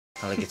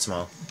I like it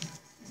small.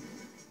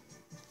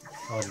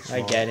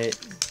 I get it,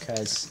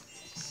 cause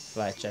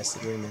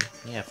flat-chested women.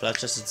 Yeah,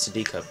 flat-chested to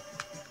D cup.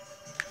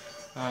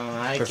 Oh,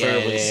 I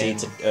Preferably get C it.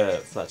 to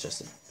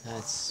flat-chested.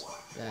 That's.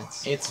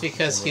 It's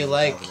because you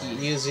like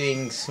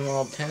using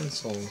small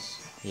pencils.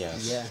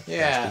 Yes. Yeah.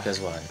 Yeah. That's because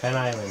why? Pen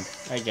Island.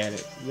 I get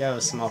it. You have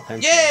a small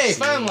pencil. Yay! so you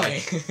Finally.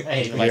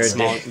 Hey, You like You're a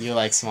small. dick. You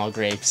like small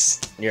grapes.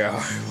 You're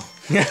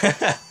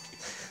horrible.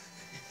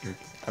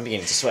 I'm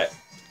beginning to sweat.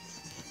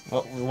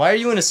 Well, why are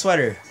you in a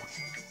sweater?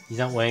 He's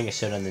not wearing a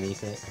shirt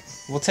underneath it.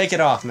 We'll take it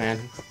off, man.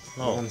 I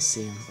No. want to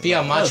see him. Be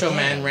a macho damn.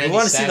 man, We Randy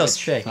wanna see Savage those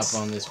pics.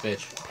 up on this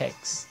bitch.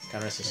 Pics.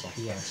 God rest his soul.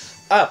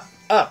 Yes. Up,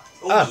 up,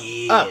 up,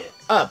 yeah. up,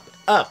 up,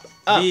 up,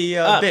 up. Be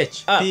a up,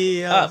 bitch. up,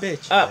 Be a up,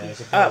 bitch. up, There's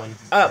it up, going.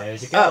 up,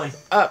 There's it up, going.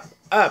 up,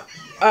 up,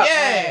 up.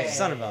 Yay!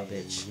 Son of a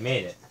bitch. You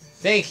made it.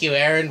 Thank you,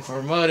 Aaron,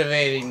 for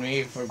motivating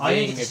me for Oh, you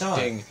being need to a start.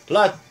 thing.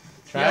 Luck,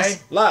 Try?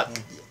 Yes. luck.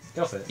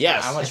 Go for it.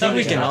 Yes. How I much think we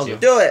money can do I all have do to-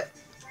 Do it.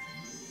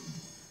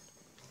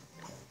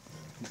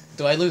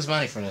 Do I lose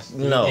money for this?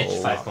 No. You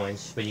get 5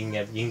 coins, but you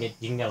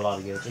can get a lot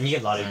of goods, and you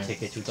get lottery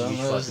tickets, which Don't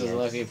you lose fucking the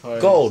get. lucky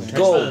part. Gold, That's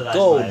gold, what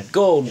gold, that's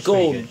gold, It's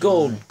gold, pretty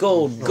gold, good.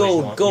 gold, You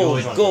gold, always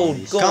gold, want gold,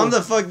 these. gold. Calm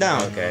the fuck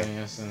down.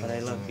 Okay. But I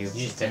love you.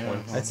 You just pick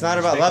one. It's not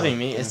about loving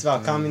me. It's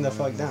about calming the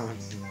fuck down.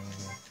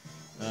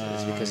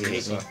 It's because you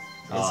hate me.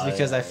 It's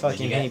because I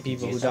fucking hate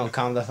people who don't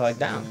calm the fuck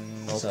down.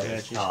 So.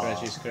 Scratchy,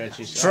 scratchy,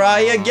 scratchy. Try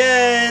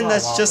again.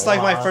 That's just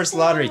like my first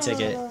lottery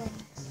ticket.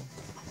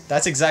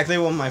 That's exactly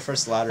what my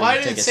first lottery Why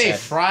did ticket it say said.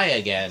 fry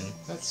again?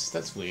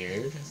 That's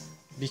weird.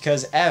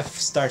 Because F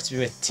starts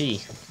with T.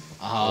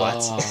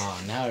 Oh,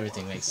 now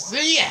everything makes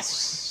sense. Yes!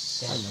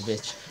 Son of a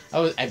bitch.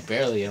 I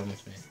barely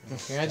almost made it.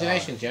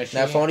 Congratulations, Yoshi.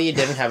 Now, if only you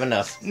didn't have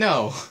enough.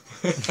 No.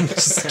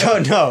 Just go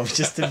no,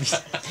 just to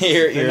be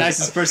You're, the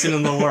nicest person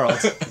in the world.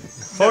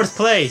 Fourth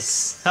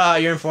place. Ah,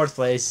 you're in fourth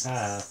place.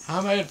 How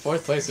am I in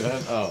fourth place?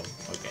 Oh,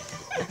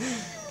 okay.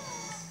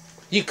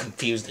 You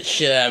confused the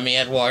shit out of me,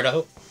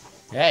 Eduardo.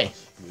 Hey,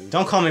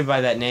 don't call me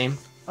by that name.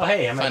 Oh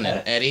hey, I'm Fun,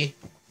 at that. Eddie.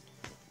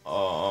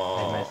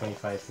 I'm at Oh.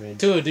 25 fridge.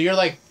 Dude, you're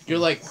like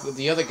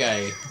the other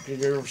guy.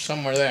 You're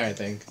somewhere there, I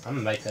think.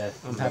 I'm like that.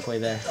 I'm halfway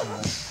there.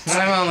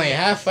 I'm only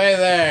halfway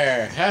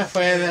there.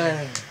 Halfway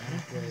there.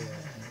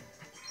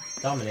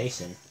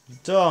 Domination.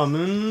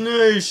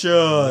 Domination.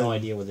 No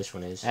idea what this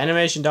one is.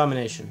 Animation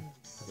domination.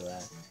 Look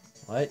at that.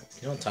 What?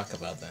 You don't talk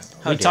about that.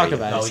 We dare talk you.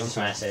 about Oh, it we just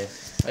sometimes. smash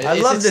it. I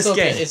Is love it this still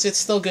game. Good? Is it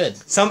still good?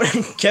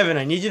 Somebody, Kevin,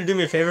 I need you to do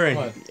me a favor and,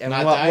 What? and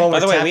Not while, die? while By we're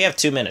the way, tap- we have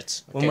 2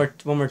 minutes. when we're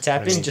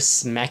tapping, What do you just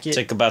smack It's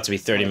it. like about to be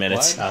 30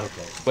 minutes. What? Oh,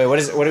 okay. Wait, what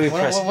is it? What do we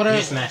press? What You are,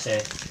 just smash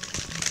it.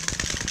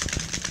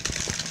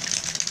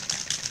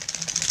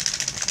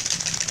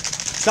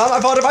 It's not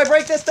my fault if I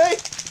break this thing.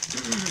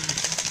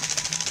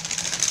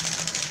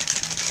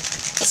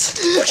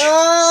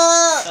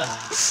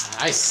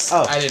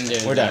 I didn't do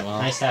it. we're that done.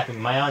 well. Nice tapping.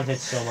 My arm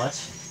hits so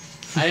much.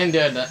 I didn't do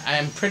it. I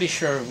am pretty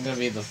sure I'm gonna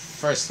be the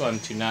first one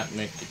to not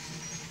make it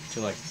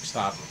to like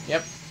stop.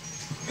 Yep.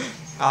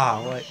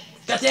 Ah, what?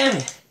 God damn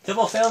it!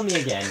 Double failed me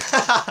again.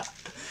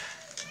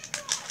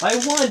 I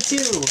won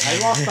too. I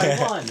lost by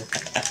 1.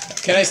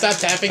 Can I stop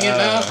tapping it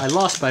now? I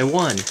lost by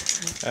 1.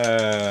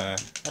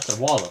 That's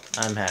a wallop.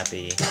 I'm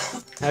happy.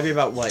 Happy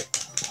about what?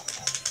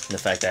 The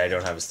fact that I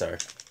don't have a star.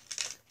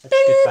 That's a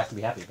good fact to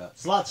be happy about.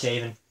 Slot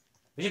shaving.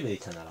 We should really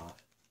turn that off.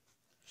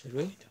 Should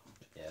we?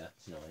 Yeah,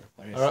 it's annoying.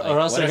 What if, Or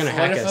else what they're if- gonna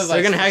what hack if, us. like,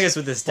 They're gonna hack us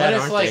with this What stat,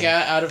 if aren't like they?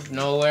 out of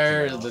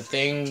nowhere the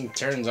thing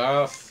turns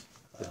off,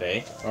 The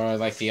bay? or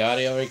like the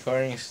audio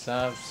recording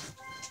stops?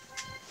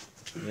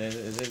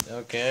 Is it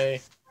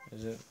okay?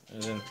 Is it?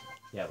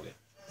 Yeah, we're good.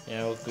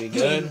 Yeah, we'll be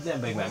good. Yeah,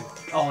 big bang.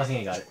 Oh, I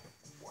think I got it.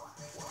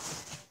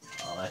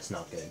 Oh, that's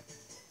not good.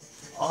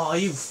 Oh,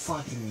 you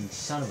fucking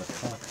son of a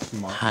fuck.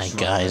 Smart. How you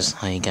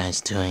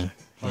guys doing?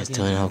 You guys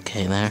doing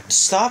okay there?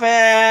 Stop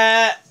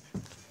it!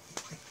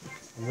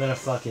 I'm gonna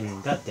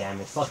fucking. God damn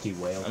it. Fuck you,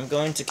 whale. I'm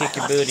going to kick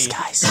your booty.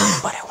 guys,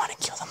 but I want to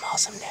kill them all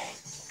someday.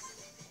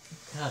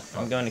 God,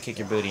 I'm going to kick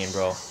your booty and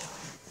brawl.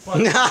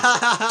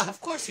 Of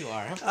course you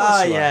are. Of course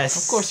Ah, you are. yes.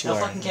 Of course you no,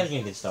 are. fucking Kevin's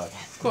gonna get started.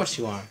 Of course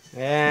you are.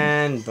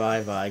 And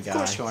bye-bye, guys. Of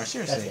course you are.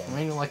 Seriously. That's it. I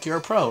mean, like you're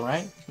a pro,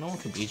 right? No one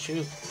can beat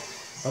you.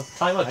 Well,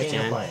 talk about I game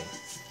you're can. playing.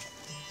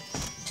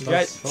 You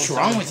guys- What's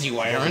wrong with you,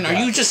 Aaron? Are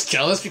you just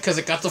jealous because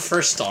it got the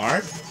first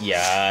star?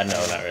 Yeah, no,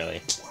 not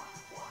really.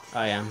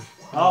 I am.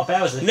 Oh,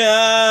 Bowser.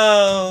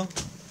 No!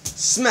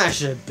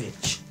 Smash it,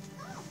 bitch.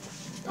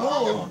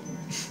 Oh,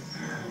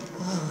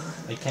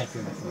 I can't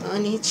feel my foot.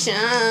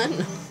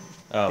 Oni-chan.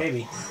 Oh.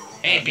 Baby.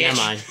 hey, bitch. Never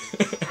mind.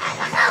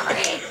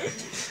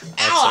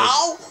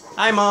 Ow!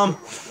 Hi, Mom.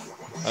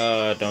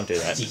 Don't do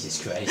that.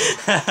 Jesus Christ.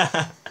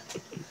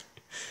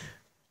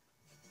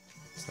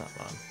 It's not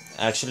wrong.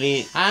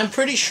 Actually, I'm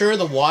pretty sure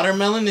the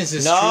watermelon is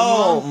his true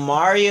no! mom.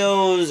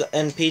 Mario's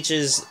and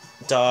Peach's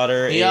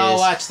daughter We all is...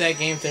 watched that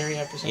Game Theory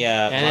episode.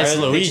 Yeah, And it's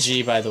Mario and Peach-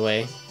 Luigi, by the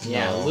way.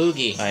 Yeah, No,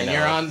 Luigi. I And know.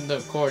 you're on the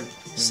court.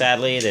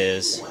 Sadly, it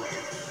is.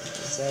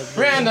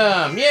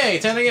 Random! Yay,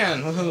 10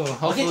 again. Woohoo.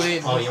 Hopefully.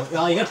 Oh, you're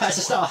gonna pass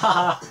the star.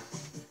 Haha.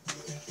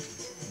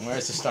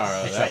 Where's the star?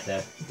 Oh, It's that, right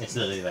there. It's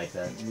literally like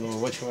that. Well,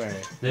 which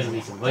way?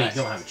 Literally, well, you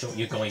don't have a choice.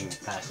 You're going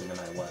past it no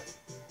matter what.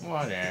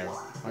 Whatever.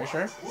 Are you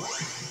sure?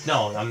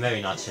 No, I'm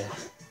very not sure.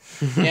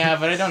 Yeah,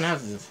 but I don't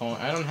have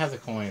the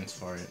coins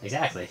for it.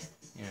 Exactly.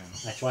 Yeah.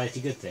 That's why it's a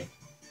good thing.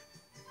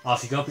 Oh,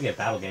 if you go up, you get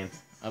battle game.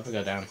 Up and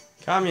go down.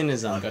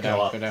 Communism. Go down.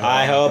 up. Go down.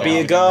 I hope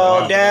you down.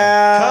 go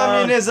down.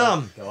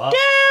 Communism. Go up.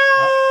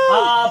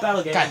 Ah,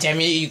 battle game. God damn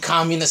it, you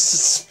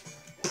communist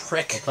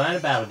prick. Playing a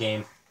battle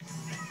game.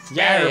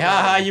 Yay,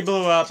 haha, you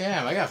blew up.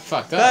 Damn, I got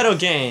fucked up. Battle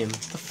game.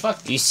 What the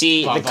fuck You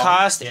see, Bum, the bum.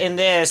 cost Yeah. in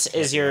this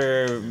is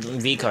your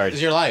V card.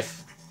 is your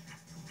life?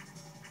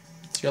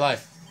 It's your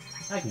life.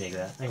 I can dig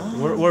that. I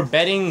can We're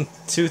betting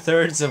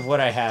 2/3 of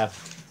what I have.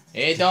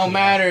 It don't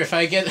matter if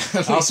I get. at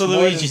least Also, more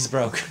than- Luigi's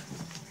broke.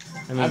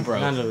 I mean, I'm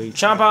broke. Not Luigi.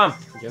 Chomp 'em!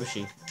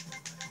 Yoshi.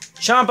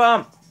 Chomp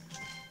 'em!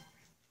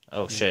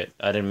 Oh shit,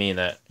 I didn't mean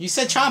that. You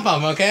said chomp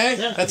 'em, okay?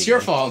 Yeah, That's you your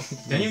did. fault.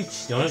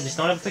 just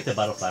don't ever pick the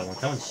butterfly one.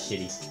 That one's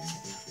shitty.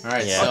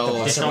 Alright, Yeah.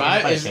 so Just don't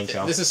survive. fight Is, Saint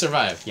Joe. this is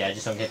survive. Yeah,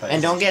 just don't get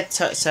And don't get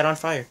set on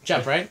fire.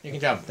 Jump, right? You can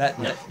jump. That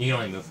No, you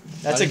can only move.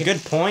 That's Oh, a you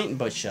good point,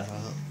 but shut up.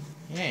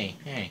 Hey.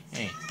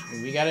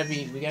 We gotta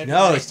be.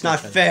 No, nice it's to not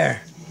each other.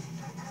 fair.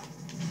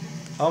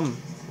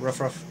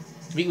 Rough.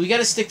 We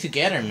gotta stick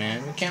together,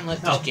 man. We can't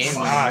let this Oh, game fuck.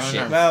 ruin Ah, our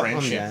shit. Well, I'm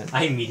friendship. dead.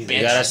 I immediately.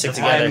 You gotta stick I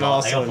got- together. I'm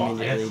also I got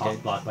immediately cock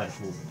dead. blocked by the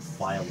full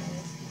firewall.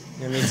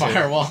 Yeah, me too.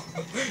 Firewall.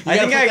 I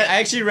think I that,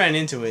 actually ran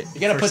into it. you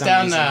gotta for put some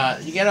down.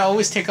 reason. You gotta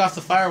always take off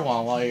the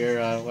firewall while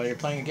you're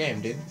playing a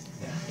game, dude.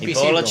 PC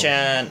rule.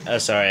 Ebola-chan. Oh,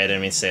 sorry, I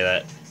didn't mean to say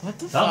that. What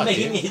the Stop fuck,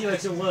 making dude? me do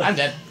extra work. I'm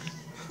dead.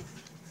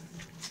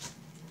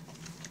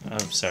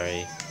 I'm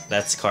sorry.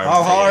 That's carbon.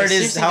 How hard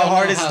figures. is Seriously how don't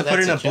hard know is how to put in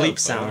a that's a joke, bleep but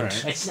sound?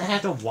 alright. I just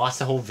have to watch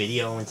the whole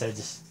video instead of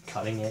just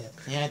cutting it.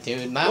 Yeah,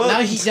 dude. Now,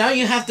 Well- now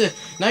you have to.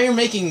 Now you're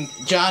making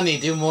Johnny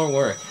do more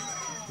work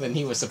than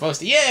he was supposed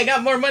to. Yeah, I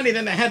got more money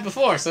than I had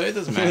before, so it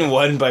doesn't matter.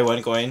 1 by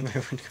 1 coin.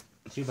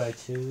 2 by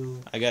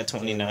 2. I got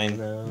 29.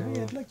 No,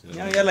 you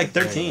had like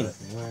 13.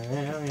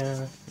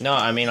 Yeah. No,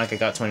 I mean like I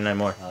got 29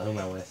 more. Who am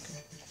I with?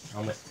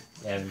 I'm with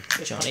Evan.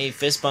 Johnny,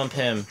 fist bump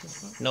him.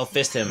 No,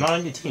 fist him. I'm not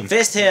on your team.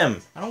 Fist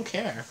him! I don't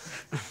care.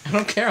 I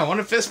don't care. I want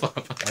a fist bump.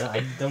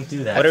 I don't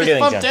do that. What are we Fist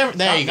doing, bumped John?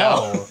 there you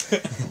go.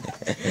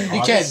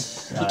 You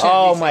can't.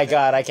 Oh my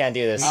god, I can't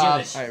do this.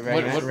 Uh,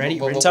 Alright, ready?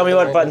 Tell me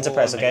what button to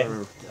press, okay?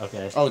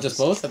 Okay. Oh, just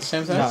both at the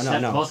same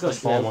time? No. Both go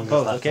straight, one goes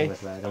Both, left, okay? one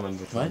goes right. I don't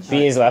remember which What? one.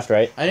 B is left,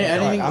 right? I didn't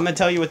I'm even. gonna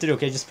tell you what to do.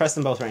 Okay, just press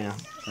them both right now.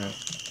 I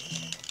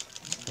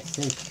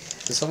think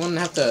Does someone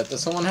have to?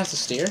 Does someone have to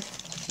steer?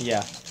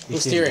 Yeah. we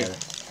Who's see steering? together.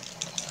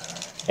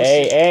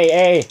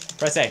 A.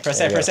 Press A. Press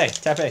There A. you Press A.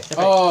 Tap A. Tap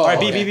A. Oh, Alright,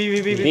 B. okay. B.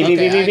 B, B. B, Okay, B, I B,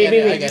 get B, it, I B.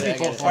 get it, I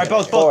get it. Alright,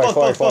 both. Forward. We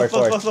gotta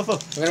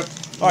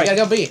Alright.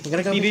 go B.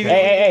 B.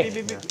 Hey.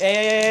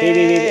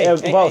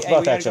 Both,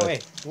 actually.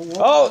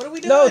 Oh, What are we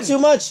no, doing? too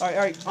much.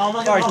 Alright. Oh my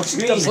Alright. god,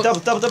 screen.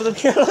 Double.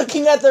 You're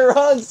looking at the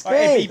wrong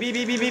Alright, screen.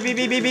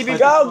 B.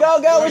 Go,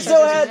 we're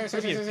still ahead.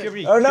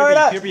 Oh, no, we're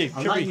not.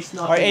 I'm not used to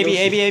Alright, A.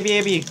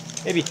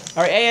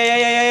 Alright, A.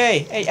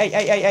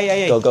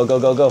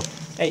 Go.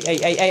 A.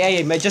 Just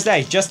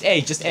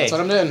A. That's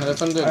what I'm doing.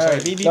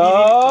 Alright, B.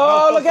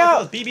 Oh, look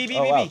out. B.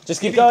 Oh, wow.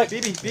 Just keep going.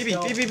 B.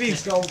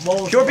 Let's go,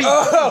 both. Pure B.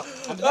 Oh,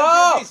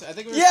 I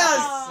think we were yes.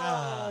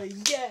 Oh,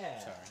 yeah.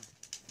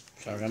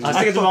 Sorry,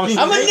 I picked the wrong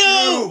I'm a screen.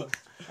 noob.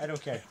 I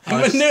don't care.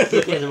 I'm a noob.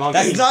 You picked the wrong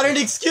That's screen. not an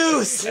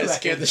excuse. That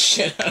scared the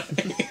shit out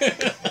of me.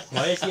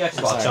 Why is the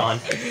Xbox Sorry. on?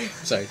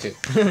 Sorry, too.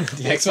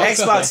 The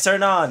Xbox,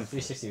 turn on.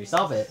 360,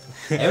 stop it.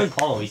 Aaron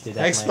Paul always did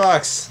that.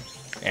 Xbox.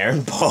 Aaron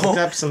Look Paul.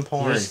 up some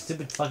porn. There's a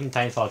stupid fucking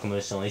Titanfall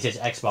commercial, and he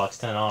says Xbox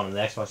turn on, and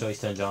the Xbox always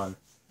turns on.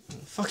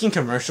 Fucking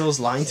commercials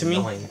lying to me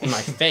Annoying. in my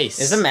face.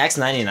 Is the max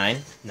 99?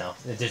 No,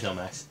 there's no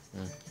max.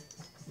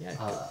 Yeah.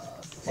 Fuck.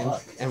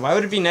 And why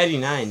would it be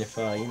 99 if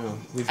we've I gone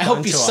hope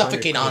you to 100?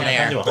 suffocate on Yeah,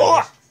 air. do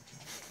 100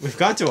 We've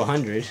gone to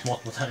 100.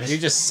 multiple times. You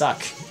just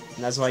suck.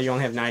 And that's why you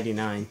only have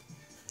 99.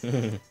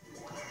 Don't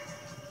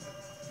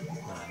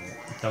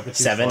go too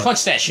 7. far.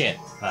 Punch that shit.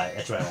 Alright,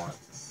 that's what I want.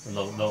 A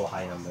low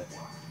high number.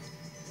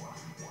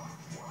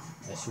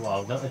 Yes,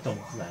 well, don't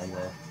land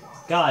there.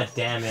 God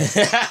damn it.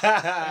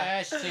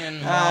 Ashton.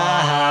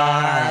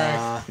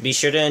 Ah. Be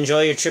sure to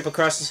enjoy your trip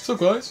across the...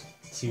 What's up, guys?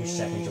 2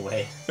 seconds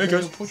away. Hey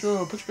guys. Put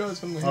your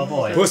guys on the Oh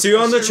boy. Pussy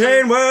on the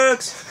chain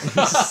works.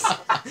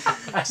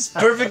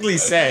 Perfectly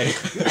said.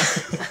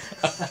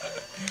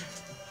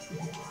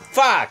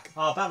 Fuck.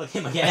 Oh, battle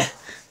game again.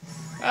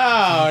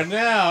 Oh no,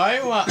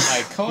 I want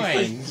my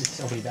coins.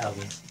 So many battle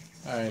games.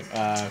 Alright,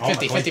 my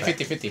 50, coins 50, back.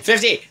 50, 50.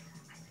 50.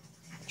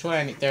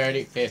 20,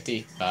 30,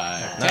 55.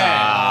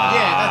 Ah.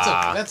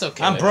 Yeah, that's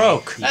okay. I'm with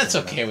broke. Me. That's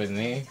okay with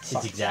me.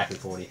 It's exactly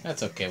 40.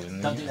 That's okay with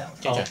me. Don't do that.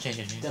 Change Oh. up, change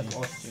up.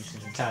 Double,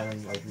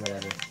 time, like,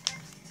 whatever.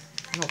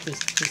 No, please.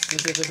 Just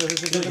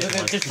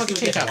Just fucking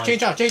do it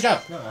change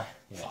up. No,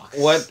 yeah.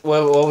 What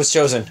was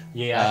chosen?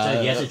 You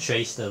have to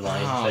trace the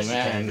line. Oh, as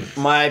best man. You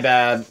can. My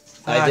bad.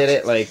 I did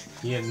it like...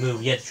 You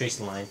have to trace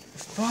the line.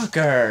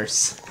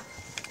 Fuckers.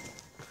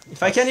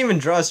 If I can't even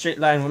draw a straight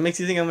line, what makes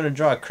you think I'm gonna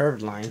draw a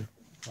curved line?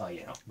 Oh,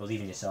 you know, believe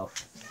in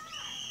yourself.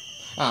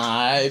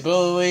 I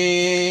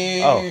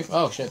believe. Oh.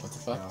 Oh shit! What the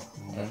fuck?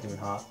 No, I'm not doing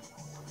hot.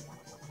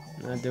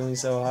 Not doing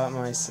so hot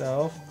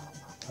myself.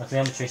 Luckily,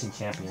 I'm a chasing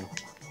champion.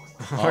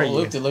 Are Oh, you?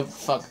 loop de loop.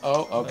 Fuck.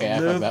 Oh, okay. I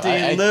fucked up.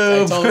 I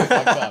Loop-de-loop. totally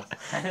fucked up.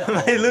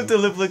 My loop de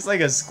loop looks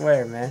like a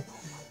square, man.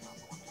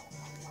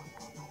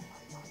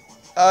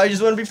 I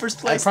just want to be first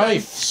I place. probably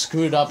then.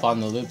 screwed up on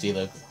the loop de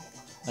loop.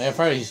 Like, I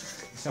probably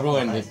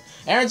ruined it.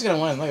 Aaron's gonna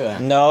win. Look at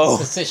that. No.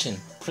 Precision.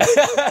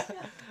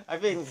 I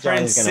think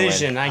Johnny's gonna win.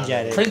 Precision, I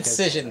get it.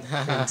 Precision.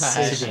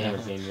 Precision.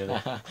 Never seen the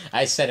other.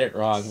 I said it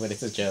wrong, but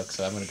it's a joke,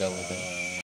 so I'm gonna go with it.